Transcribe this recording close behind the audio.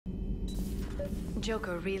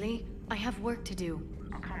Joker, really? I have work to do.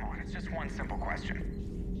 Oh, come on, it's just one simple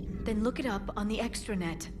question. Then look it up on the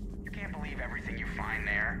extranet. You can't believe everything you find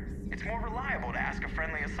there. It's more reliable to ask a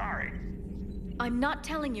friendly Asari. I'm not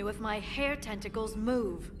telling you if my hair tentacles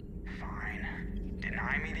move. Fine.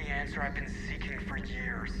 Deny me the answer I've been seeking for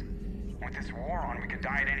years. With this war on, we could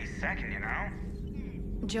die at any second, you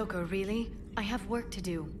know? Joker, really? I have work to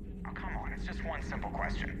do. Oh, come on, it's just one simple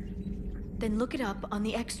question. Then look it up on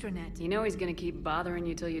the extranet. You know he's gonna keep bothering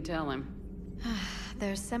you till you tell him.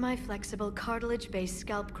 They're semi-flexible cartilage-based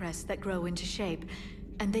scalp crests that grow into shape,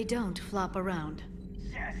 and they don't flop around.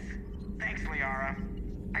 Yes. Thanks, Liara.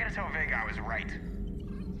 I gotta tell Vega I was right.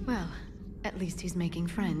 Well, at least he's making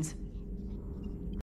friends.